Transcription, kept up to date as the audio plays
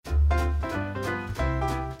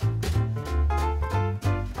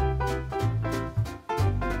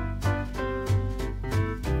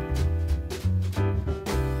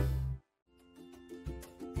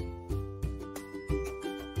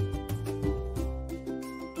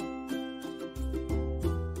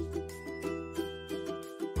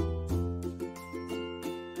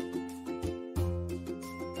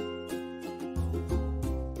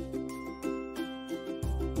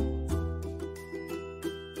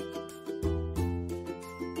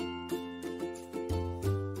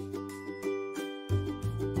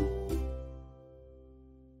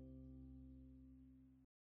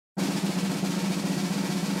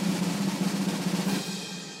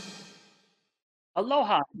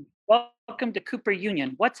Aloha. Welcome to Cooper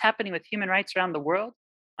Union. What's happening with human rights around the world?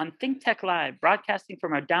 On Think Tech Live, broadcasting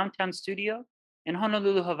from our downtown studio in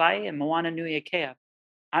Honolulu, Hawaii, and Moana Nui Akea.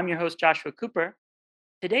 I'm your host, Joshua Cooper.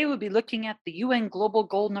 Today, we'll be looking at the UN Global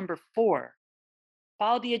Goal number 4,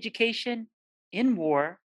 quality education in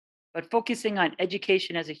war, but focusing on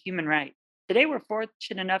education as a human right. Today, we're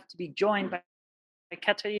fortunate enough to be joined by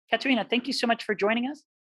Katerina. Katerina, thank you so much for joining us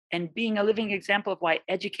and being a living example of why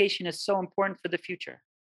education is so important for the future.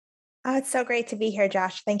 It's so great to be here,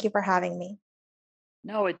 Josh. Thank you for having me.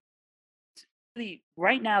 No, it's really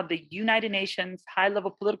right now the United Nations high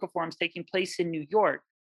level political forums taking place in New York.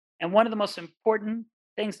 And one of the most important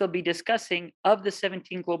things they'll be discussing of the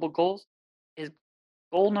 17 global goals is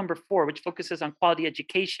goal number 4, which focuses on quality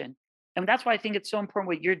education. And that's why I think it's so important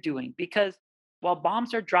what you're doing, because while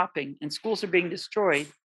bombs are dropping and schools are being destroyed,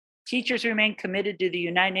 teachers remain committed to the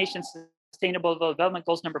United Nations Sustainable Development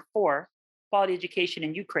Goals number 4, quality education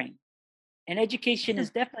in Ukraine. And education is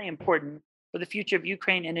definitely important for the future of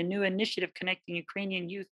Ukraine, and a new initiative connecting Ukrainian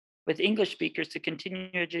youth with English speakers to continue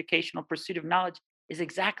educational pursuit of knowledge is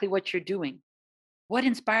exactly what you're doing. What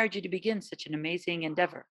inspired you to begin such an amazing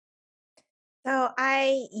endeavor? So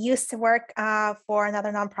I used to work for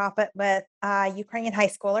another nonprofit with Ukrainian high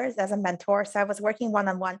schoolers as a mentor. So I was working one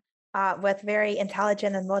on one with very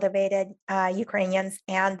intelligent and motivated Ukrainians,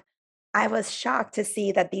 and I was shocked to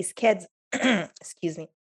see that these kids, excuse me,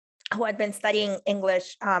 who had been studying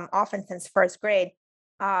English often since first grade,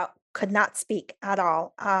 could not speak at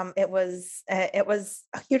all. It was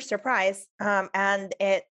a huge surprise, and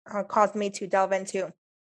it caused me to delve into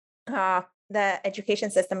the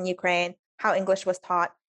education system in Ukraine, how English was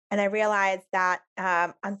taught. And I realized that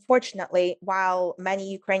unfortunately, while many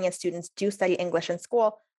Ukrainian students do study English in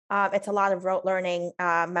school, it's a lot of rote learning,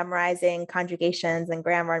 memorizing conjugations and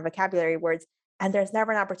grammar and vocabulary words. And there's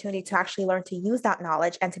never an opportunity to actually learn to use that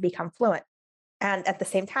knowledge and to become fluent. And at the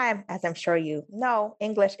same time, as I'm sure you know,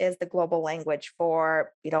 English is the global language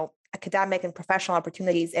for academic and professional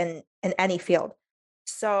opportunities in any field.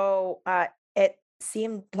 So it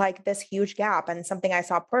seemed like this huge gap and something I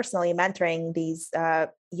saw personally mentoring these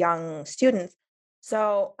young students.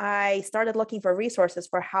 So I started looking for resources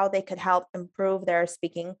for how they could help improve their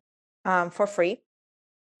speaking for free,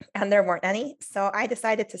 and there weren't any. So I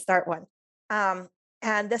decided to start one. Um,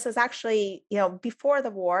 and this was actually, before the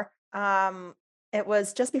war. It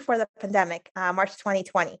was just before the pandemic, March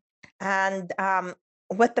 2020. And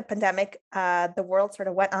with the pandemic, the world sort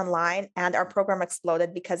of went online and our program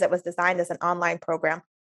exploded because it was designed as an online program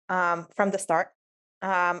from the start.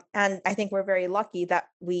 And I think we're very lucky that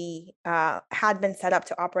we had been set up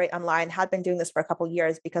to operate online, had been doing this for a couple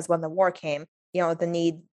years because when the war came, the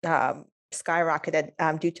need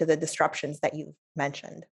skyrocketed due to the disruptions that you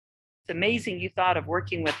mentioned. It's amazing you thought of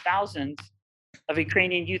working with thousands of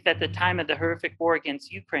Ukrainian youth at the time of the horrific war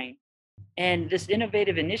against Ukraine. And this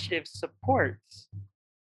innovative initiative supports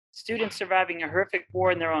students surviving a horrific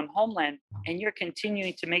war in their own homeland, and you're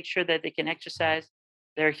continuing to make sure that they can exercise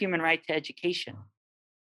their human right to education.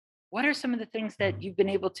 What are some of the things that you've been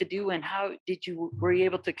able to do, and how did you were you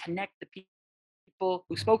able to connect the people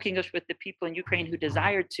who spoke English with the people in Ukraine who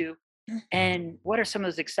desired to? And what are some of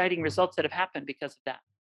those exciting results that have happened because of that?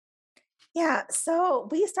 Yeah, so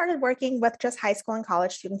we started working with just high school and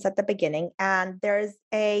college students at the beginning, and there's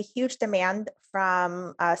a huge demand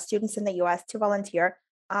from students in the US to volunteer.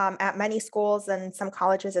 At many schools and some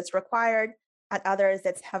colleges, it's required, at others,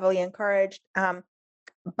 it's heavily encouraged.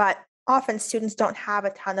 But often students don't have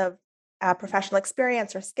a ton of professional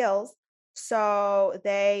experience or skills, so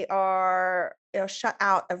they are shut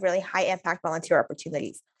out of really high impact volunteer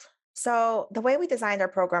opportunities. So the way we designed our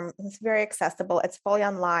program is very accessible. It's fully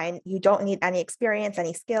online. You don't need any experience,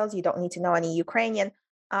 any skills. You don't need to know any Ukrainian.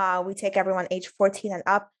 We take everyone age 14 and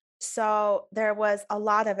up. So there was a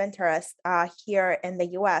lot of interest here in the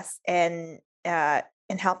U.S. In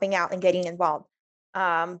helping out and getting involved,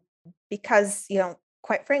 um, because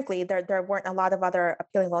quite frankly, there weren't a lot of other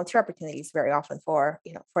appealing volunteer opportunities very often for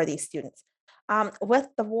these students. With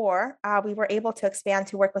the war, we were able to expand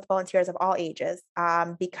to work with volunteers of all ages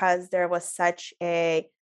because there was such a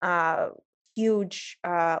uh, huge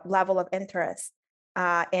level of interest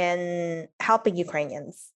in helping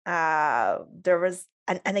Ukrainians. There was,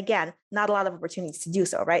 and again, not a lot of opportunities to do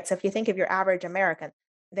so, right? So if you think of your average American,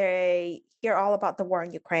 they hear all about the war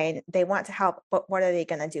in Ukraine. They want to help, but what are they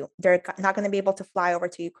going to do? They're not going to be able to fly over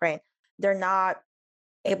to Ukraine. They're not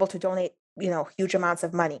able to donate, huge amounts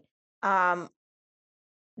of money. Um,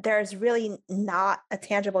 there's really not a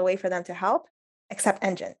tangible way for them to help except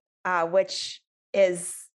Engine, which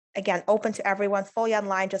is again, open to everyone, fully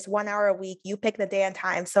online, just 1 hour a week. You pick the day and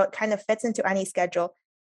time. So it kind of fits into any schedule.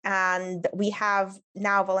 And we have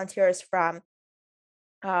now volunteers from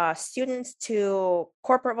students to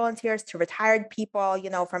corporate volunteers to retired people,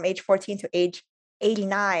 from age 14 to age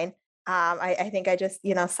 89. I think I just,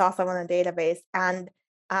 saw someone in the database. And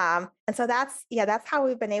so that's how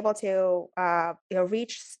we've been able to,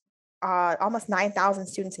 reach almost 9,000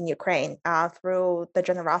 students in Ukraine through the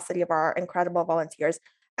generosity of our incredible volunteers.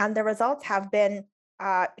 And the results have been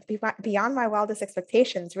beyond my wildest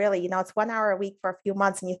expectations, really. It's 1 hour a week for a few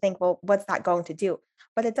months, and you think, well, what's that going to do?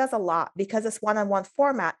 But it does a lot because this one-on-one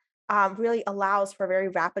format really allows for very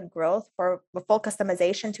rapid growth, for the full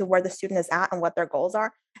customization to where the student is at and what their goals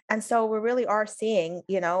are. And so we really are seeing,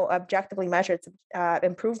 objectively measured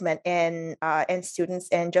improvement in students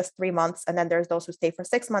in just 3 months. And then there's those who stay for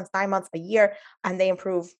 6 months, 9 months, a year, and they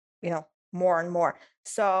improve, more and more.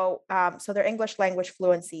 So their English language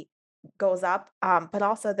fluency goes up, but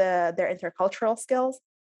also their intercultural skills,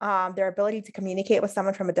 their ability to communicate with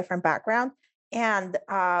someone from a different background. And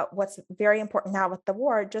what's very important now with the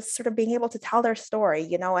war, just sort of being able to tell their story,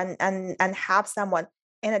 and have someone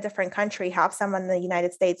in a different country, have someone in the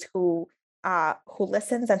United States who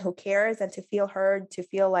listens and who cares, and to feel heard, to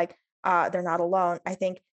feel like they're not alone. I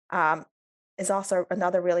think is also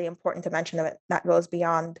another really important dimension of it that goes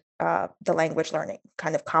beyond the language learning,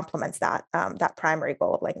 kind of complements that primary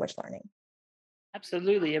goal of language learning.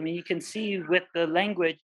 Absolutely. I mean, you can see with the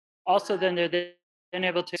language, also then they're then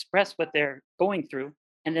able to express what they're going through,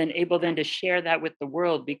 and then able then to share that with the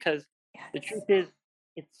world, because the Yes. truth is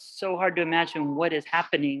it's so hard to imagine what is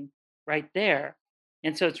happening right there.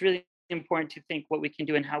 And so it's really important to think what we can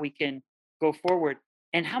do and how we can go forward.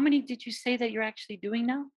 And how many did you say that you're actually doing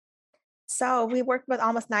now? So we worked with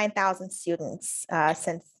almost 9,000 students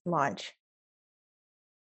since launch.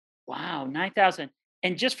 Wow, 9,000.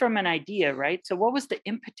 And just from an idea, right? So what was the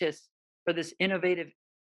impetus for this innovative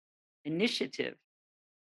initiative?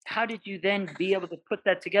 How did you then be able to put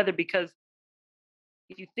that together? Because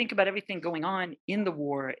if you think about everything going on in the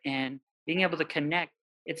war and being able to connect,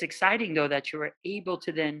 it's exciting though that you were able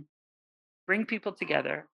to then bring people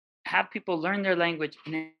together, have people learn their language,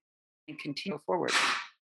 and then continue forward.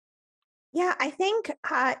 Yeah, I think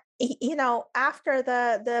after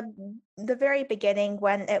the very beginning,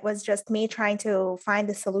 when it was just me trying to find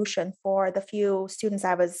a solution for the few students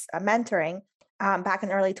I was mentoring back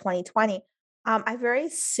in early 2020, I very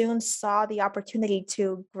soon saw the opportunity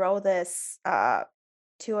to grow this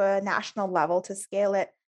to a national level, to scale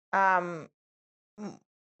it um, m-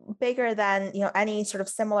 bigger than any sort of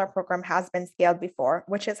similar program has been scaled before,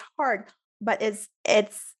 which is hard, but it's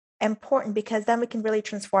important because then we can really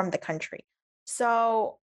transform the country.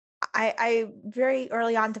 So I very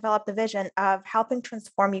early on developed the vision of helping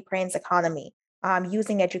transform Ukraine's economy,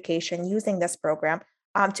 using education, using this program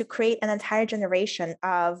to create an entire generation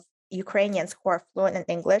of Ukrainians who are fluent in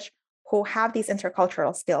English, who have these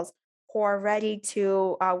intercultural skills, who are ready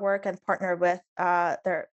to work and partner with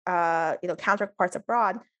their counterparts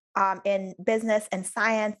abroad in business and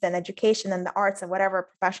science and education and the arts and whatever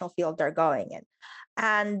professional field they're going in.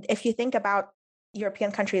 And if you think about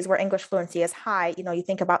European countries where English fluency is high, you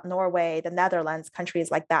think about Norway, the Netherlands, countries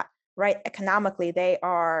like that, right? Economically, they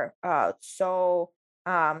are so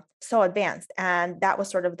advanced, and that was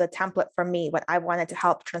sort of the template for me what I wanted to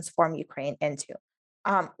help transform Ukraine into.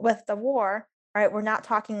 With the war, right, we're not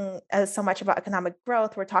talking so much about economic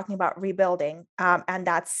growth. We're talking about rebuilding, and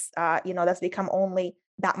that's become only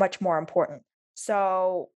that much more important.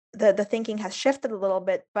 So the thinking has shifted a little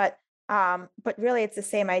bit, but really it's the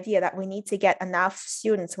same idea that we need to get enough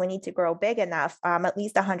students. We need to grow big enough, at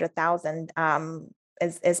least 100,000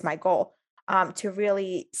 is my goal, to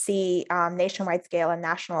really see nationwide scale and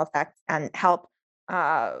national effects and help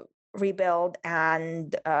uh, rebuild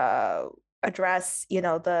and address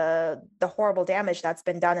the horrible damage that's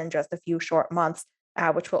been done in just a few short months,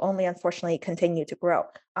 which will only unfortunately continue to grow.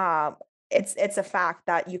 It's a fact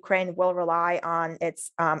that Ukraine will rely on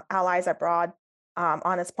its allies abroad,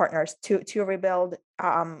 on its partners to rebuild.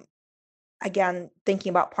 Again, thinking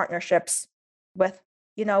about partnerships with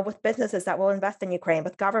with businesses that will invest in Ukraine,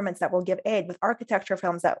 with governments that will give aid, with architecture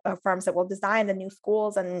firms that will design the new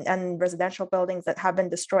schools and residential buildings that have been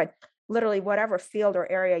destroyed. Literally, whatever field or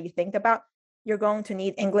area you think about, you're going to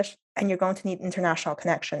need English and you're going to need international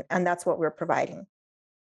connection, and that's what we're providing.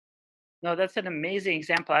 No, that's an amazing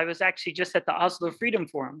example. I was actually just at the Oslo Freedom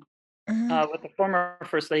Forum Mhm. with the former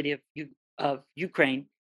First Lady of Ukraine,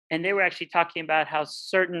 and they were actually talking about how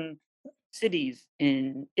certain cities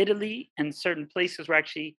in Italy and certain places were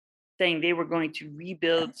actually saying they were going to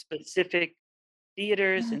rebuild specific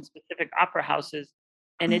theaters Yeah. and specific opera houses,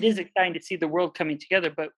 And it is Mhm. exciting to see the world coming together.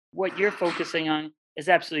 But what you're focusing on is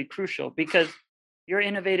absolutely crucial because your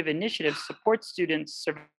innovative initiative supports students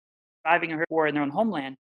surviving a war in their own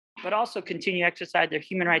homeland, but also continue to exercise their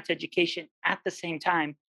human rights education at the same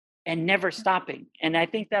time and never stopping. And I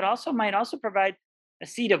think that also might also provide a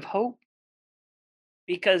seed of hope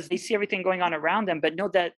because they see everything going on around them, but know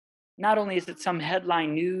that not only is it some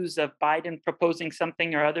headline news of Biden proposing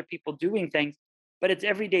something or other people doing things, but it's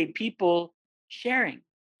everyday people sharing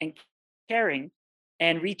and caring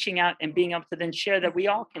and reaching out and being able to then share that we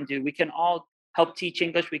all can do. We can all help teach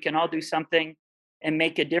English. We can all do something and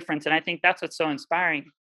make a difference. And I think that's what's so inspiring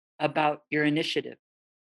about your initiative.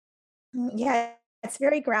 Yeah, it's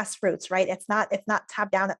very grassroots, right? It's not top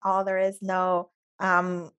down at all. There is no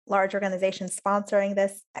large organization sponsoring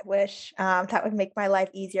this. I wish that would make my life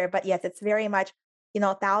easier. But yes, it's very much,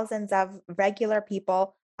 thousands of regular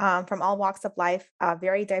people from all walks of life,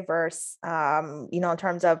 very diverse, in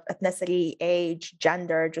terms of ethnicity, age,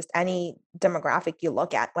 gender, just any demographic you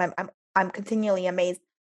look at. I'm continually amazed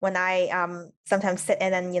when I sometimes sit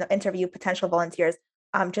in and interview potential volunteers.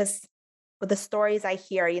 Just with the stories I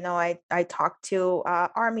hear, I talk to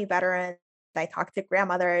army veterans, I talk to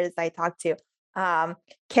grandmothers, I talk to um,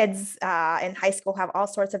 kids in high school have all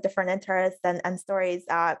sorts of different interests and stories.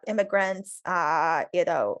 Immigrants,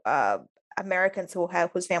 Americans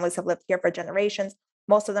whose families have lived here for generations.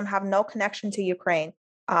 Most of them have no connection to Ukraine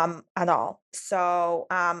at all. So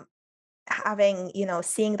having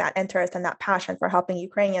seeing that interest and that passion for helping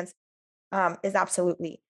Ukrainians is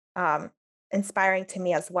absolutely um, inspiring to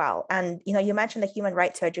me as well. And you mentioned the human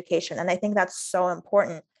right to education, and I think that's so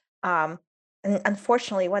important. Um, and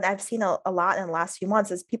unfortunately, what I've seen a lot in the last few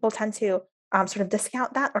months is people tend to sort of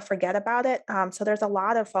discount that or forget about it. So there's a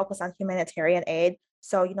lot of focus on humanitarian aid.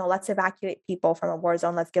 So let's evacuate people from a war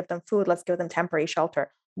zone. Let's give them food. Let's give them temporary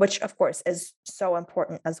shelter, which of course is so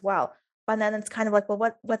important as well. But then it's kind of like,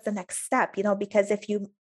 well, what's the next step? Because if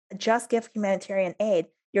you just give humanitarian aid,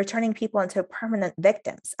 you're turning people into permanent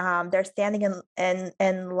victims. They're standing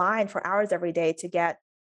in line for hours every day to get,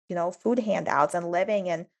 food handouts and living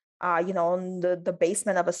in the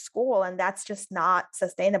basement of a school, and that's just not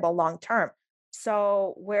sustainable long term.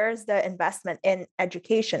 So where's the investment in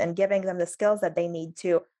education and giving them the skills that they need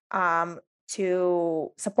to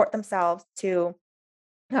support themselves, to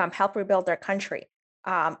help rebuild their country?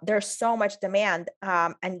 There's so much demand,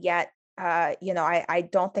 and yet, I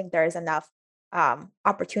don't think there's enough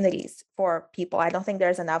opportunities for people. I don't think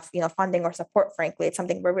there's enough, funding or support. Frankly, it's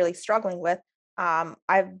something we're really struggling with.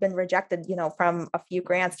 I've been rejected, from a few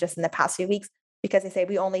grants just in the past few weeks because they say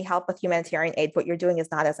we only help with humanitarian aid. What you're doing is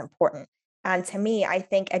not as important. And to me, I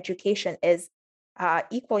think education is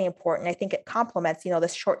equally important. I think it complements,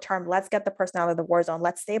 this short term. Let's get the person out of the war zone.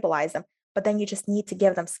 Let's stabilize them, but then you just need to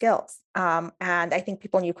give them skills. And I think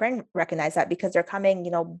people in Ukraine recognize that because they're coming,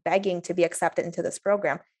 begging to be accepted into this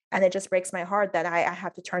program. And it just breaks my heart that I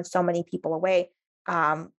have to turn so many people away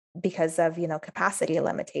because of, capacity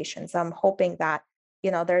limitations. I'm hoping that,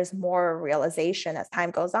 there's more realization as time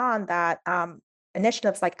goes on that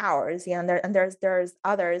initiatives like ours, and there's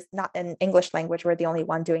others, not in English language, we're the only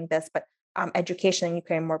one doing this, but education in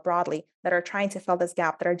Ukraine more broadly that are trying to fill this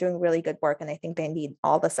gap, that are doing really good work. And I think they need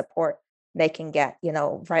all the support they can get,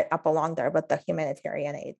 right up along there with the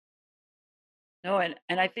humanitarian aid. No, and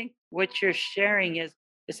I think what you're sharing is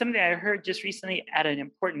something I heard just recently at an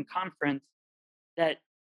important conference that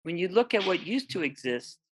when you look at what used to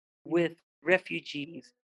exist with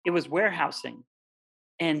refugees, it was warehousing.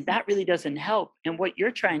 And that really doesn't help. And what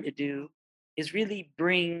you're trying to do is really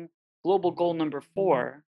bring global goal number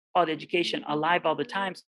 4, called education, alive all the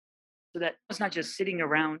time so that it's not just sitting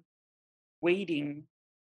around waiting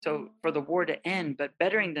for the war to end, but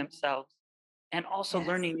bettering themselves and also Yes.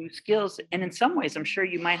 learning new skills. And in some ways, I'm sure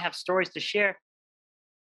you might have stories to share.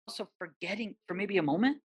 Also, forgetting for maybe a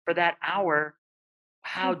moment, for that hour,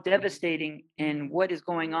 how devastating and what is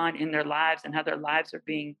going on in their lives and how their lives are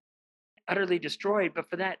being utterly destroyed. But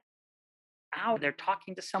for that hour, they're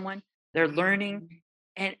talking to someone, they're learning.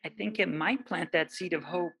 And I think it might plant that seed of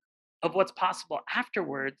hope of what's possible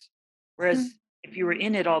afterwards. Whereas Mhm. if you were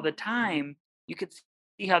in it all the time, you could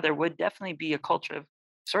see how there would definitely be a culture of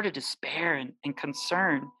sort of despair and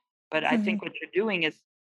concern. But I think Mhm. what you're doing is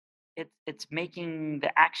it's making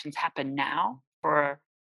the actions happen now for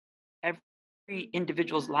every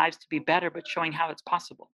individual's lives to be better, but showing how it's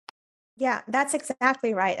possible. Yeah, that's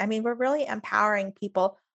exactly right. I mean, we're really empowering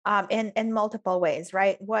people in multiple ways,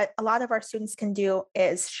 right? What a lot of our students can do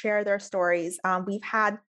is share their stories. We've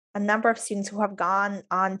had a number of students who have gone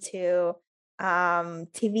on to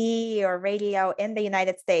TV or radio in the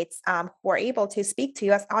United States who are able to speak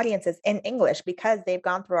to US audiences in English because they've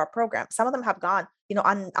gone through our program. Some of them have gone,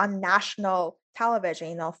 on national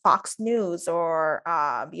television, Fox News or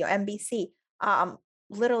NBC.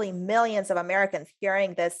 Literally millions of Americans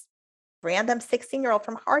hearing this random 16-year-old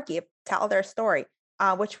from Kharkiv tell their story,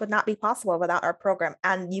 which would not be possible without our program.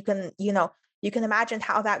 And you can imagine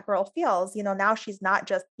how that girl feels. Now she's not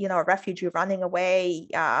just, a refugee running away,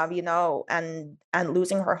 and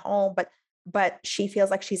losing her home, but she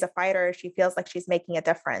feels like she's a fighter. She feels like she's making a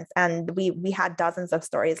difference. And we had dozens of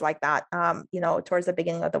stories like that, towards the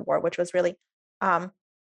beginning of the war, which was um,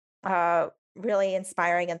 really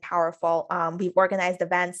inspiring and powerful. We've organized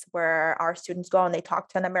events where our students go and they talk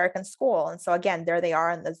to an American school. And so again, there they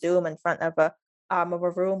are in the Zoom in front of a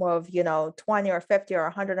room of 20 or 50 or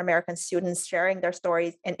 100 American students sharing their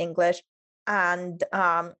stories in English, and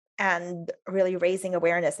really raising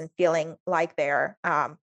awareness and feeling like they're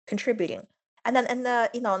contributing. And then in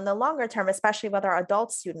the longer term, especially with our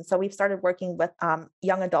adult students, so we've started working with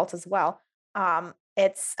young adults as well.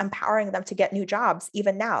 It's empowering them to get new jobs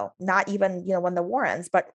even now, not even when the war ends,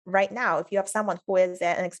 but right now. If you have someone who is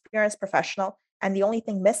an experienced professional and the only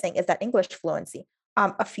thing missing is that English fluency,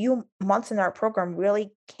 a few months in our program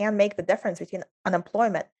really can make the difference between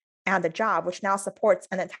unemployment and a job, which now supports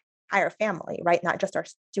an entire family, right? Not just our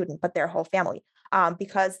student, but their whole family.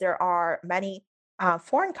 Because there are many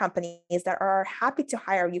foreign companies that are happy to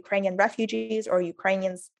hire Ukrainian refugees or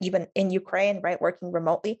Ukrainians even in Ukraine, right, working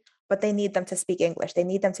remotely, but they need them to speak English. They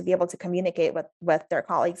need them to be able to communicate with their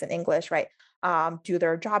colleagues in English, right? Do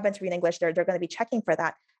their job interview in English. They're going to be checking for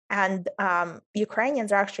that. And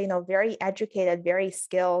Ukrainians are actually, very educated, very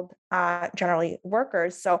skilled, generally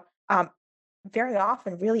workers. So very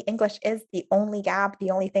often, really, English is the only gap,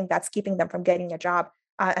 the only thing that's keeping them from getting a job.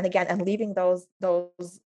 And again, and leaving those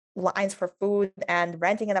lines for food and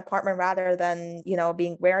renting an apartment rather than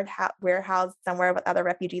being warehoused somewhere with other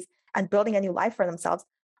refugees and building a new life for themselves.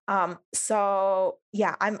 So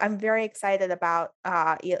yeah, I'm very excited about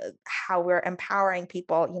how we're empowering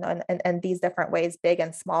people, in these different ways, big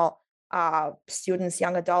and small, students,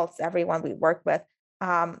 young adults, everyone we work with.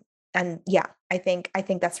 Um, and yeah, I think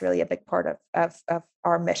that's really a big part of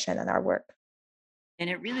our mission and our work. And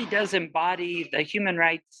it really does embody the human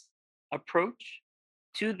rights approach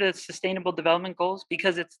to the sustainable development goals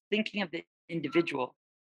because it's thinking of the individual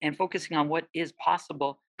and focusing on what is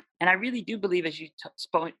possible. And I really do believe, as you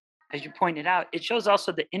pointed out, it shows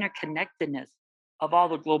also the interconnectedness of all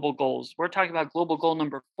the global goals. We're talking about global goal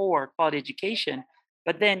number 4, quality education,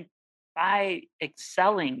 but then by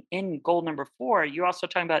excelling in goal number 4, you're also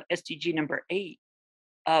talking about SDG number 8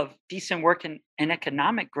 of decent work and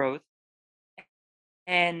economic growth.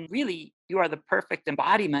 And really, you are the perfect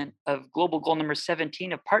embodiment of global goal number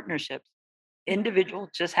 17 of partnerships. Individual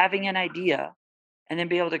just having an idea and then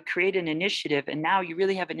be able to create an initiative. And now you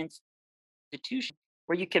really have an institution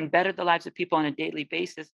where you can better the lives of people on a daily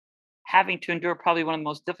basis, having to endure probably one of the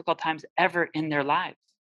most difficult times ever in their lives.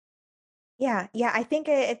 Yeah, yeah, I think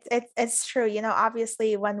it's true.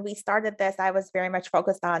 Obviously, when we started this, I was very much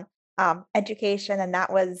focused on education, and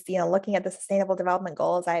that was looking at the Sustainable Development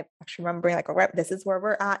Goals. I actually remember being like, "Oh, right, this is where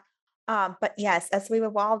we're at." But yes, as we've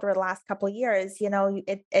evolved over the last couple of years,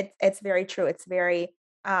 it's very true. It's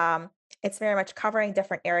very much covering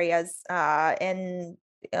different areas. As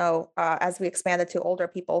we expanded to older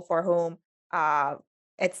people for whom uh,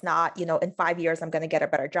 it's not, in 5 years, I'm going to get a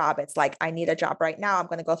better job. It's like, I need a job right now. I'm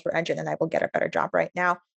going to go through Engine and I will get a better job right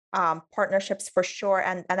now. Partnerships for sure.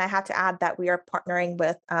 And I have to add that we are partnering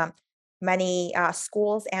with many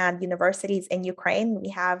schools and universities in Ukraine. We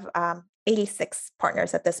have 86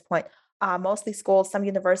 partners at this point, mostly schools, some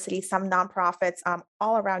universities, some nonprofits,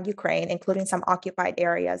 all around Ukraine, including some occupied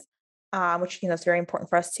areas. Which is very important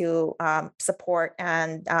for us to support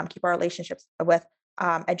and keep our relationships with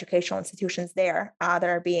educational institutions there that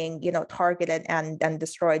are being targeted and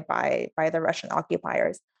destroyed by the Russian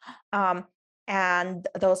occupiers. Um, and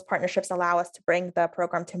those partnerships allow us to bring the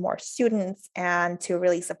program to more students and to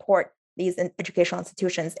really support these educational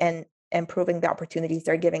institutions in improving the opportunities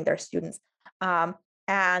they're giving their students. Um,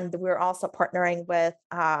 and we're also partnering with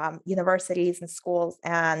universities and schools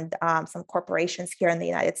and some corporations here in the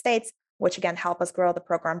United States, which again help us grow the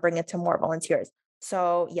program, bring it to more volunteers.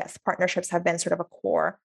 So yes, partnerships have been sort of a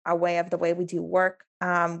core way of the way we do work.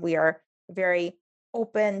 We are very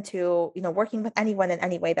open to working with anyone in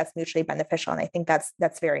any way that's mutually beneficial, and I think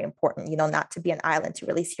that's very important. Not to be an island, to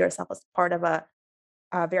really see yourself as part of a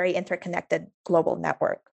very interconnected global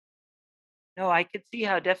network. No, I could see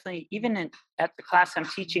how definitely, even at the class I'm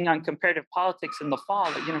teaching on comparative politics in the fall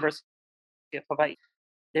at University of Hawaii,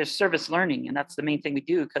 there's service learning, and that's the main thing we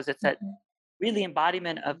do because it's that Mhm. really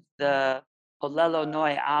embodiment of the Polelo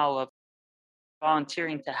Noi Ao of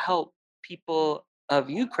volunteering to help people of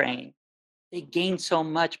Ukraine. They gain so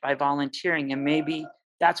much by volunteering, and maybe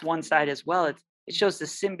that's one side as well. It shows the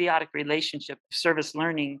symbiotic relationship of service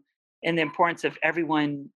learning and the importance of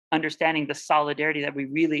everyone understanding the solidarity that we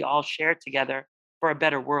really all share together for a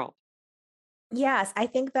better world. Yes, I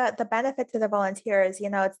think that the benefit to the volunteers,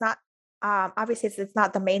 it's not obviously it's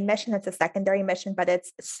not the main mission, it's a secondary mission, but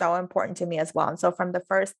it's so important to me as well. And so from the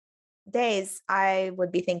first days, I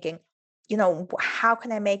would be thinking, how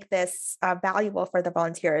can I make this valuable for the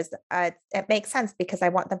volunteers? It makes sense because I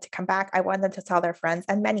want them to come back. I want them to tell their friends,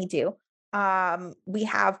 and many do. We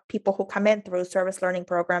have people who come in through service learning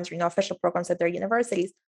programs, official programs at their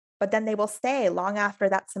universities, but then they will stay long after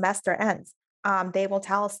that semester ends. They will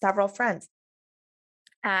tell several friends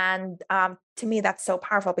and to me, that's so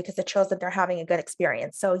powerful because it shows that they're having a good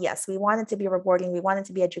experience. So yes, we want it to be rewarding. We want it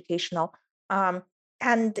to be educational. Um,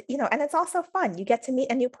 and it's also fun. You get to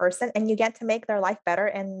meet a new person and you get to make their life better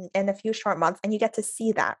in a few short months, and you get to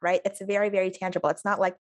see that, right? It's very, very tangible. It's not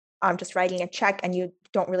like just writing a check and you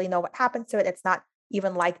don't really know what happens to it. It's not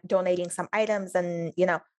even like donating some items and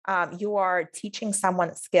you are teaching someone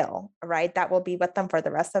a skill, right? That will be with them for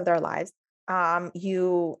the rest of their lives.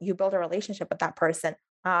 You build a relationship with that person,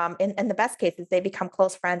 in the best cases, they become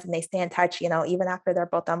close friends and they stay in touch, even after they're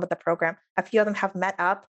both done with the program. A few of them have met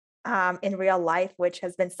up in real life, which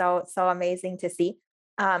has been so amazing to see.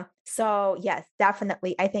 So yes,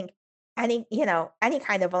 definitely. I think any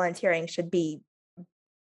kind of volunteering should be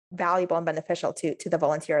valuable and beneficial to the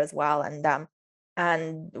volunteer as well.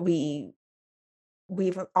 And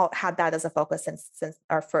we've all had that as a focus since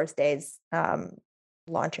our first days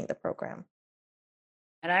launching the program.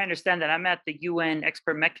 And I understand that I'm at the UN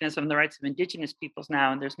Expert Mechanism on the Rights of Indigenous Peoples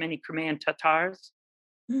now, and there's many Crimean Tatars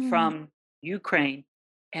Mm, from Ukraine.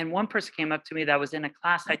 And one person came up to me that was in a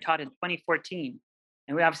class I taught in 2014.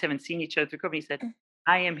 And we obviously haven't seen each other through COVID. He said, mm.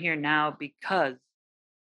 I am here now because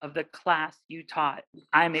of the class you taught.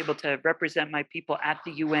 I'm able to represent my people at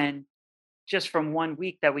the UN just from 1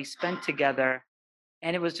 week that we spent together.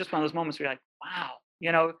 And it was just one of those moments where you're like,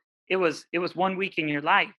 wow, it was 1 week in your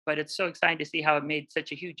life, but it's so exciting to see how it made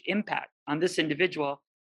such a huge impact on this individual.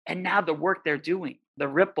 And now the work they're doing, the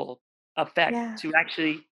ripple effect Yeah. to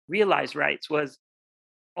actually realize rights was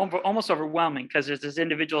almost overwhelming because there's this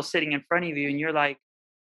individual sitting in front of you and you're like,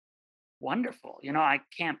 wonderful. I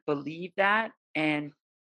can't believe that. And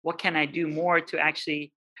what can I do more to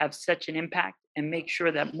actually have such an impact and make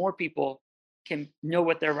sure that more people can know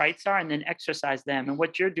what their rights are and then exercise them? And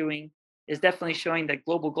what you're doing is definitely showing that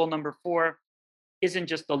global goal number 4 isn't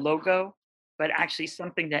just a logo, but actually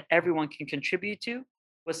something that everyone can contribute to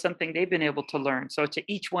was something they've been able to learn. So to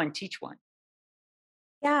each one, teach one.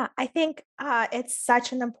 Yeah, I think it's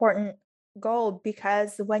such an important goal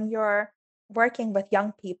because when you're working with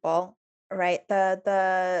young people, right,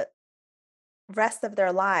 the rest of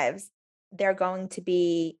their lives, they're going to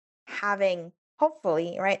be having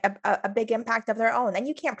hopefully, right, a big impact of their own. And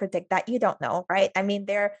you can't predict that. You don't know, right? I mean,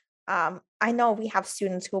 I know we have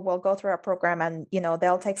students who will go through our program and,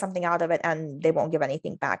 they'll take something out of it and they won't give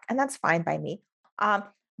anything back. And that's fine by me. Um,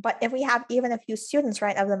 but if we have even a few students,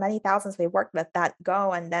 right, of the many thousands we worked with that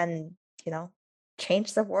go and then, you know,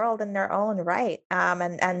 change the world in their own right,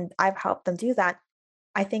 and I've helped them do that.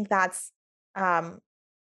 I think um,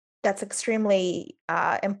 that's extremely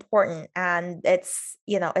important, and it's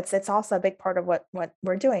also a big part of what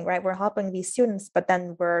we're doing, right? We're helping these students, but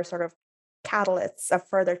then we're sort of catalysts of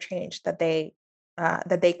further change that they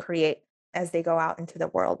create as they go out into the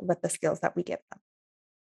world with the skills that we give them.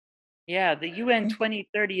 Yeah, the UN Mm,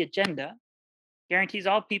 2030 agenda guarantees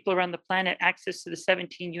all people around the planet access to the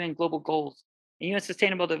 17 UN global goals. And UN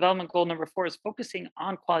Sustainable Development Goal number 4 is focusing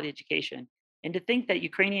on quality education. And to think that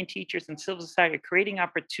Ukrainian teachers and civil society are creating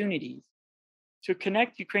opportunities to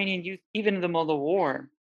connect Ukrainian youth, even in the middle of war,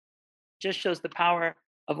 just shows the power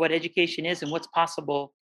of what education is and what's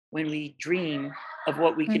possible when we dream of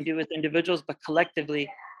what we mm. can do as individuals, but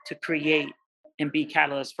collectively to create and be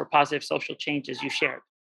catalysts for positive social change, as you shared.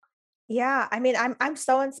 Yeah, I mean, I'm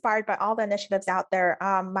so inspired by all the initiatives out there.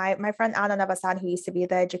 My friend Anna Navasan, who used to be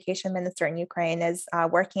the education minister in Ukraine, is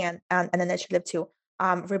working on an initiative to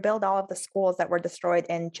rebuild all of the schools that were destroyed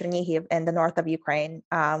in Chernihiv in the north of Ukraine,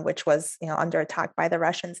 which was under attack by the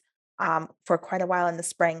Russians for quite a while in the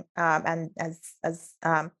spring, and as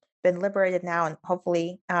been liberated now, and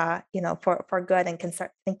hopefully for good, and can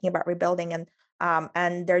start thinking about rebuilding.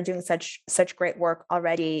 And they're doing such great work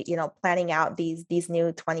already, planning out these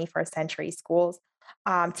new 21st century schools.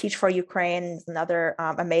 Teach for Ukraine is another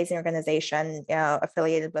amazing organization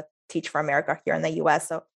affiliated with Teach for America here in the US.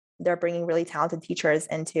 So they're bringing really talented teachers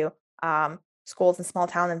into schools in small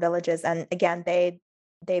town and villages. And again, they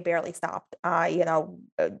barely stopped,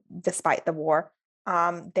 despite the war.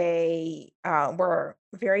 They were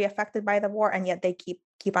very affected by the war, and yet they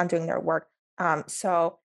keep on doing their work. I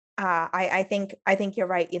think you're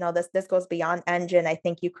right. This goes beyond engine. I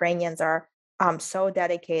think Ukrainians are so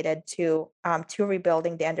dedicated to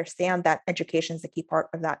rebuilding. They understand that education is a key part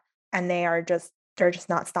of that, and they're just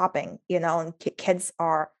not stopping. And kids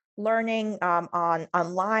are learning on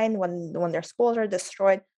online when their schools are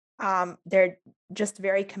destroyed. They're just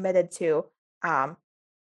very committed um,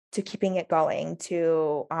 to keeping it going,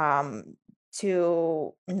 to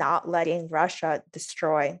not letting Russia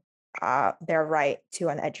destroy their right to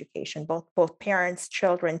an education. Both parents,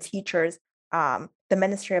 children, teachers, the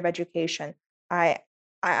Ministry of Education. I,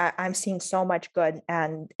 I'm seeing so much good,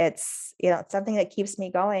 and it's something that keeps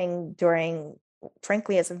me going during.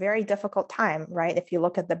 Frankly, it's a very difficult time, right? If you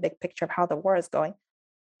look at the big picture of how the war is going,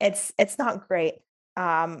 it's not great.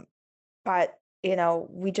 Um, but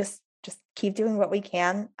we just keep doing what we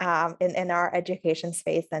can in our education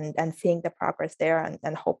space, and seeing the progress there,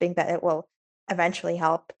 and hoping that it will eventually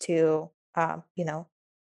help to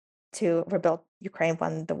rebuild Ukraine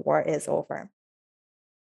when the war is over.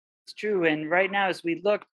 It's true. And right now, as we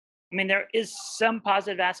look, I mean, there is some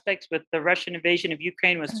positive aspects with the Russian invasion of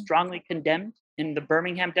Ukraine was strongly condemned in the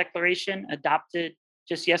Birmingham Declaration, adopted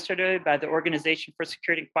just yesterday by the Organization for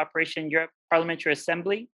Security and Cooperation in Europe Parliamentary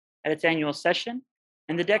Assembly at its annual session.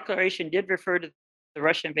 And the declaration did refer to the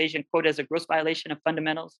Russian invasion, quote, as a gross violation of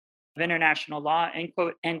fundamentals of international law, end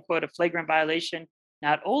quote, a flagrant violation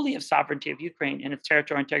not only of sovereignty of Ukraine and its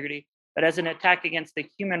territorial integrity, but as an attack against the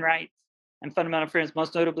human rights and fundamental freedoms,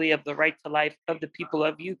 most notably of the right to life of the people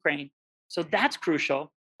of Ukraine. So that's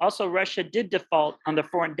crucial. Also, Russia did default on the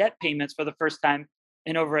foreign debt payments for the first time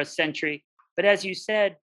in over a century. But as you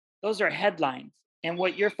said, those are headlines. And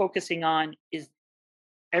what you're focusing on is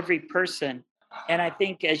every person. And I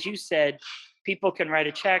think, as you said, people can write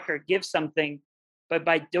a check or give something, but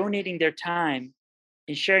by donating their time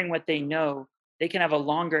and sharing what they know, they can have a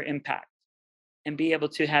longer impact and be able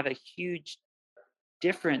to have a huge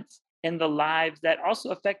difference in the lives that also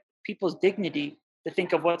affect people's dignity to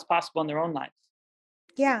think of what's possible in their own lives.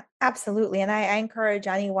 Yeah, absolutely. And I encourage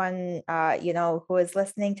anyone, who is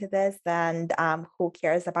listening to this and who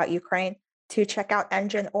cares about Ukraine to check out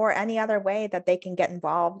Engine or any other way that they can get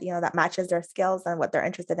involved, that matches their skills and what they're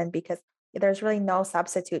interested in, because there's really no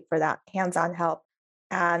substitute for that hands-on help.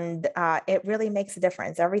 And it really makes a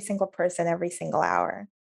difference. Every single person, every single hour.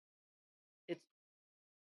 It's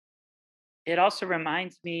it also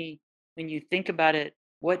reminds me when you think about it,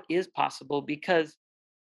 what is possible because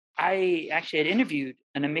I actually had interviewed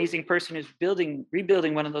an amazing person who's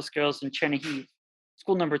rebuilding one of those girls in Chernihiv,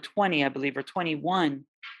 school number 20, I believe, or 21.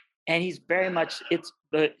 And he's very much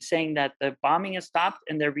saying that the bombing has stopped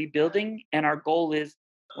and they're rebuilding. And our goal is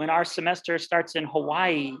when our semester starts in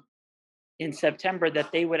Hawaii in September,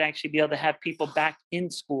 that they would actually be able to have people back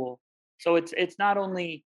in school. So it's not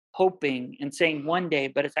only hoping and saying one day,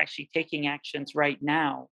 but it's actually taking actions right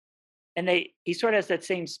now. And he sort of has that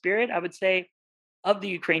same spirit, I would say, of the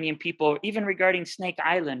Ukrainian people, even regarding Snake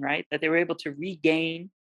Island, right? That they were able to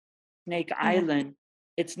regain Snake Yeah. Island.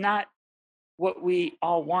 It's not what we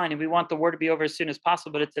all want, and we want the war to be over as soon as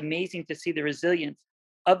possible. But it's amazing to see the resilience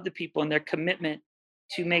of the people and their commitment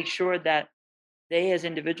to make sure that they, as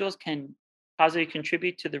individuals, can positively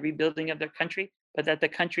contribute to the rebuilding of their country, but that the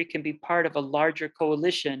country can be part of a larger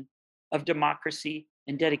coalition of democracy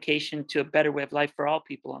and dedication to a better way of life for all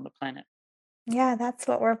people on the planet. Yeah, that's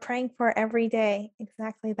what we're praying for every day.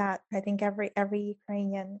 Exactly that. I think every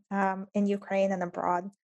Ukrainian in Ukraine and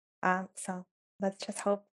abroad. So let's just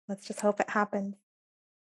hope it happens.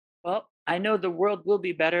 Well, I know the world will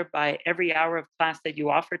be better by every hour of class that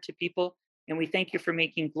you offer to people. And we thank you for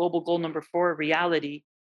making global goal number 4 a reality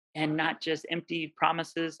and not just empty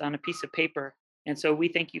promises on a piece of paper. And so we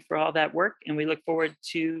thank you for all that work. And we look forward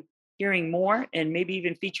to hearing more and maybe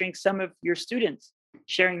even featuring some of your students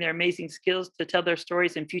sharing their amazing skills to tell their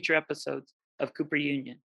stories in future episodes of Cooper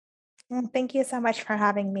Union. Well, thank you so much for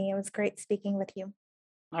having me. It was great speaking with you.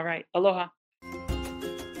 All right. Aloha.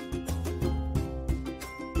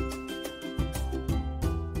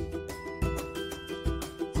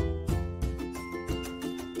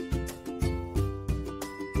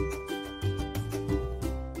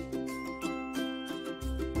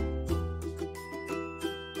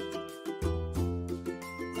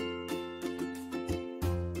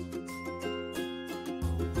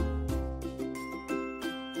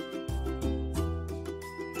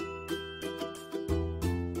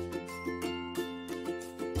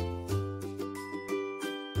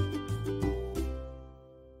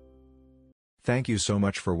 Thank you so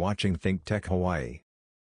much for watching Think Tech Hawaii.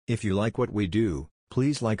 If you like what we do,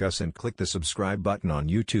 please like us and click the subscribe button on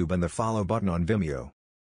YouTube and the follow button on Vimeo.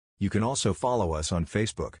 You can also follow us on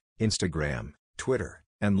Facebook, Instagram, Twitter,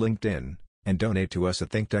 and LinkedIn, and donate to us at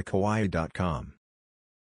thinktechhawaii.com.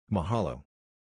 Mahalo.